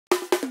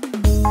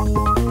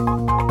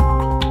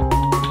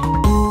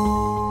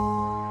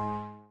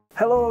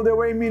Hello, The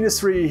Way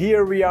Ministry.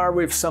 Here we are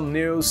with some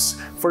news.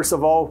 First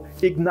of all,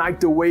 Ignite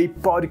the Way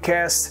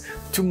podcast.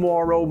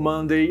 Tomorrow,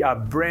 Monday, a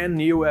brand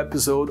new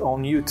episode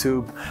on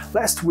YouTube.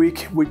 Last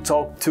week, we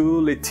talked to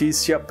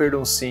Leticia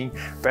Perdoncin,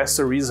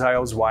 Pastor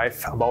Israel's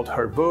wife, about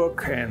her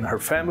book and her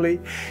family.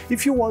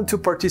 If you want to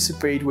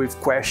participate with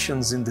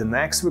questions in the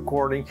next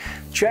recording,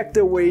 check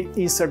The Way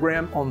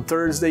Instagram on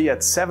Thursday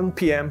at 7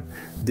 p.m.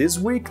 This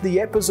week, the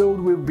episode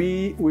will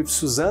be with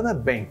Susanna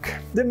Bank.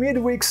 The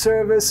midweek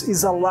service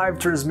is a live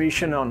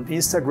transmission on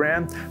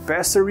Instagram.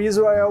 Pastor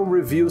Israel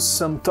reviews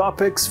some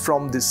topics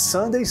from the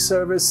Sunday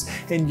service,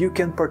 and you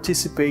can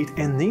participate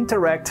and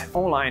interact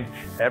online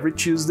every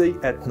Tuesday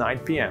at 9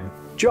 p.m.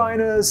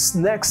 Join us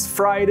next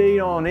Friday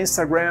on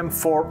Instagram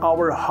for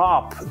our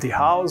HOP, the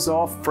House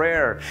of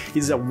Prayer.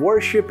 It's a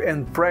worship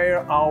and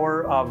prayer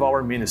hour of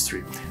our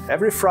ministry.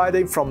 Every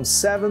Friday from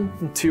 7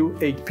 until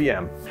 8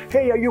 p.m.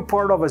 Hey, are you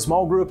part of a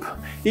small group?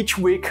 Each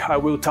week I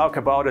will talk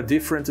about a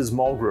different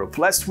small group.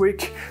 Last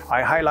week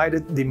I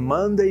highlighted the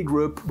Monday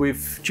group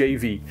with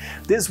JV.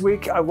 This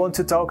week I want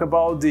to talk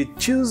about the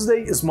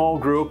Tuesday small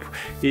group.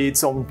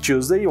 It's on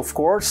Tuesday, of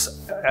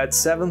course, at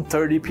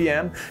 7:30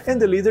 p.m.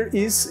 and the leader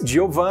is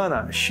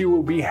Giovanna. She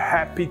will be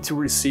happy to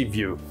receive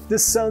you. The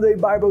Sunday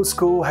Bible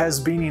School has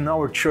been in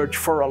our church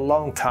for a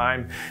long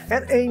time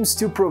and aims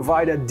to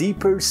provide a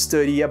deeper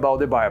study about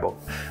the Bible.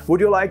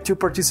 Would you like to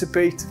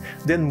participate?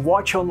 Then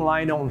watch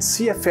online on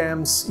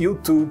CFM's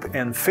YouTube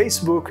and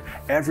Facebook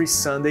every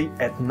Sunday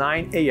at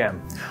 9 a.m.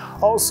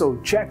 Also,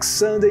 check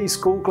Sunday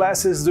school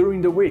classes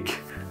during the week,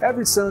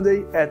 every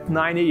Sunday at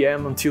 9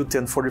 a.m. until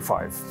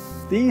 10:45.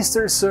 The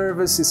Easter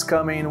service is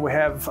coming. We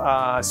have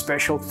a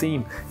special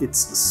theme. It's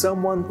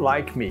Someone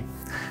Like Me.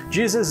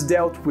 Jesus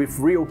dealt with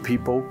real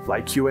people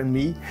like you and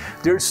me.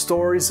 Their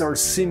stories are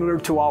similar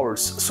to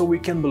ours, so we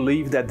can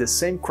believe that the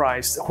same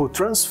Christ who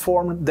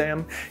transformed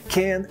them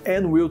can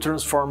and will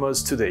transform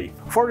us today.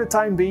 For the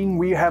time being,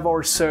 we have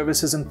our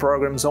services and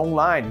programs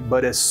online,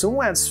 but as soon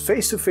as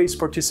face-to-face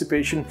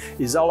participation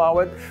is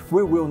allowed,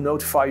 we will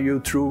notify you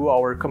through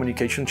our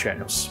communication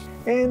channels.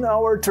 And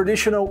our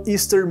traditional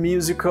Easter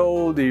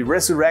musical, the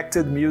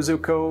Resurrected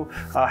musical,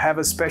 have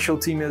a special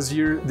theme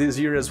this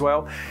year as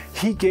well.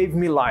 He Gave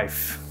Me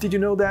Life. Did you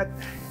know that?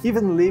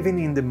 Even living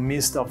in the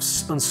midst of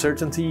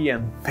uncertainty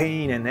and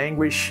pain and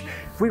anguish,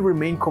 we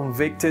remain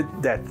convicted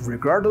that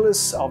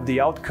regardless of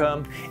the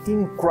outcome,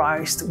 in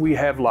Christ we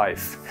have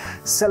life.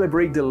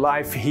 Celebrate the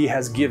life He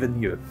has given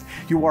you.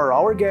 You are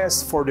our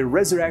guest for the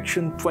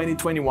Resurrection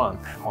 2021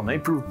 on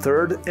April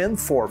 3rd and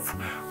 4th.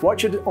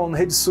 Watch it on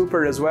Rede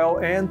Super as well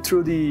and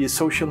through the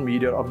social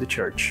media of the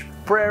church.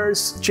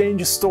 Prayers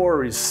change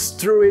stories.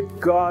 Through it,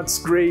 God's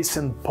grace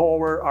and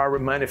power are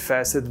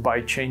manifested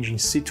by changing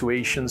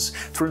situations,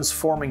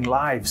 transforming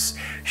lives.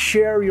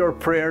 Share your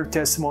prayer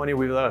testimony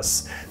with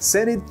us.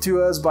 Send it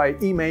to us by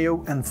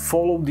email and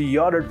follow the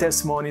other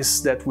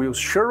testimonies that will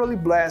surely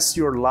bless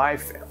your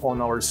life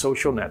on our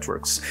social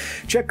networks.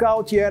 Check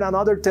out yet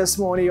another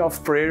testimony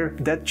of prayer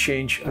that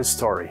changed a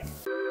story.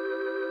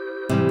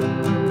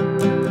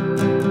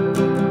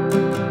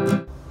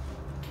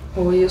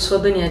 Oi, eu sou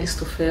a Daniela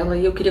Stufella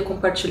e eu queria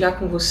compartilhar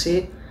com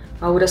você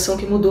a oração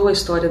que mudou a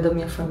história da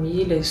minha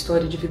família, a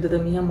história de vida da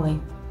minha mãe.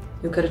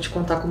 Eu quero te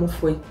contar como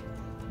foi.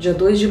 Dia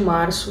 2 de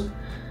março,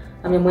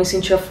 a minha mãe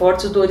sentia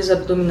fortes dores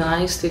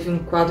abdominais, teve um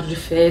quadro de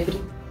febre.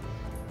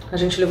 A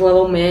gente levou ela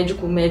ao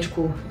médico, o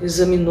médico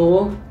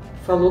examinou,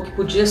 falou que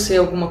podia ser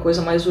alguma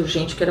coisa mais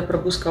urgente, que era para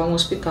buscar um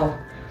hospital.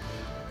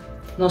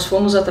 Nós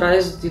fomos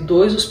atrás de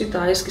 2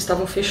 hospitais que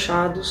estavam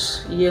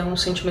fechados e é um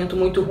sentimento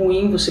muito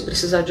ruim você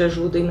precisar de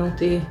ajuda e não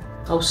ter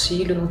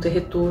auxílio, não ter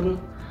retorno.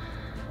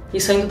 E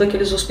saindo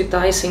daqueles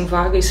hospitais sem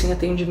vaga e sem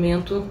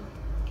atendimento,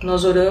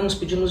 nós oramos,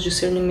 pedimos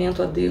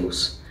discernimento a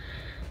Deus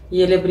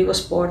e Ele abriu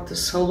as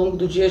portas. Ao longo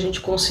do dia a gente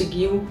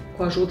conseguiu,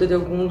 com a ajuda de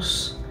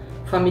alguns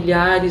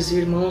familiares e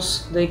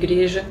irmãos da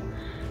igreja,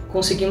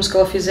 conseguimos que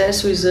ela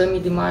fizesse o exame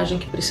de imagem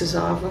que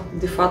precisava.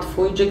 De fato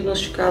foi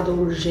diagnosticada a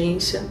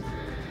urgência.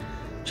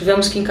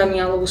 Tivemos que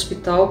encaminhá-la ao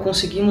hospital,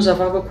 conseguimos a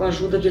vaga com a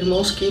ajuda de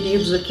irmãos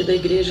queridos aqui da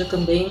igreja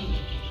também.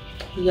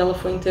 E ela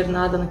foi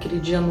internada naquele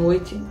dia à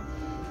noite.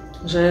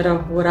 Já era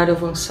o horário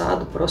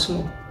avançado,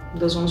 próximo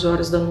das 11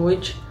 horas da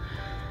noite.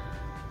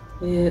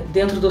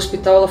 Dentro do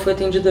hospital ela foi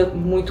atendida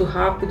muito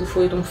rápido,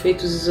 foram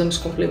feitos exames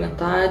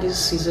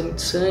complementares, exame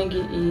de sangue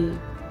e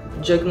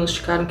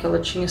diagnosticaram que ela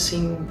tinha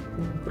sim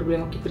um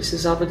problema que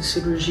precisava de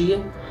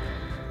cirurgia.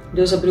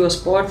 Deus abriu as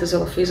portas,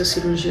 ela fez a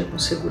cirurgia com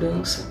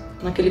segurança.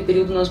 Naquele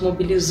período nós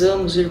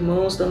mobilizamos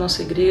irmãos da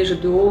nossa igreja,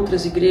 de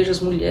outras igrejas,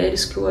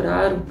 mulheres que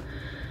oraram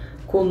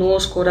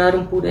conosco,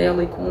 oraram por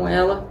ela e com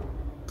ela.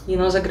 E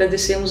nós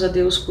agradecemos a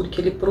Deus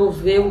porque Ele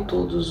proveu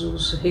todos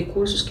os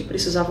recursos que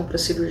precisavam para a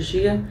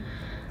cirurgia.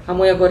 A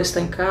mãe agora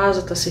está em casa,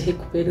 está se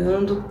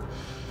recuperando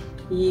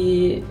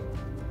e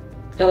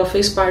ela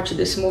fez parte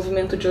desse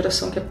movimento de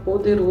oração que é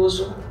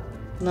poderoso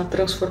na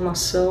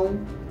transformação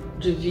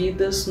de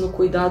vidas, no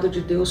cuidado de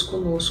Deus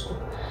conosco.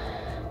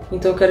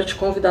 Então eu quero te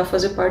convidar a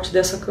fazer parte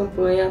dessa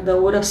campanha da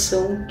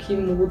oração que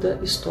muda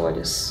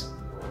histórias.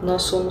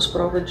 Nós somos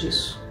prova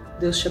disso.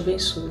 Deus te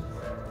abençoe.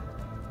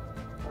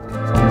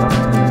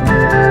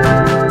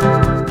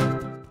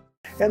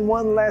 And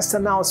one last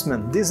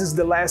announcement. This is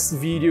the last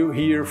video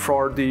here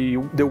for the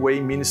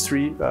Way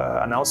Ministry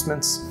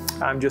announcements.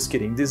 I'm just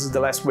kidding. This is the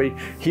last way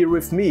here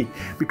with me,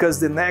 because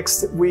the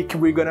next week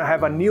we're gonna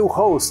have a new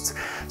host.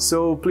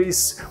 So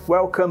please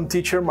welcome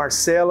teacher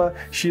Marcela.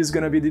 She's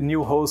gonna be the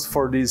new host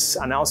for these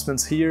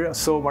announcements here.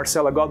 So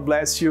Marcela, God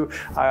bless you.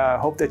 I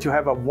hope that you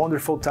have a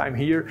wonderful time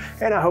here,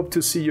 and I hope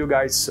to see you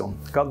guys soon.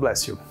 God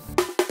bless you.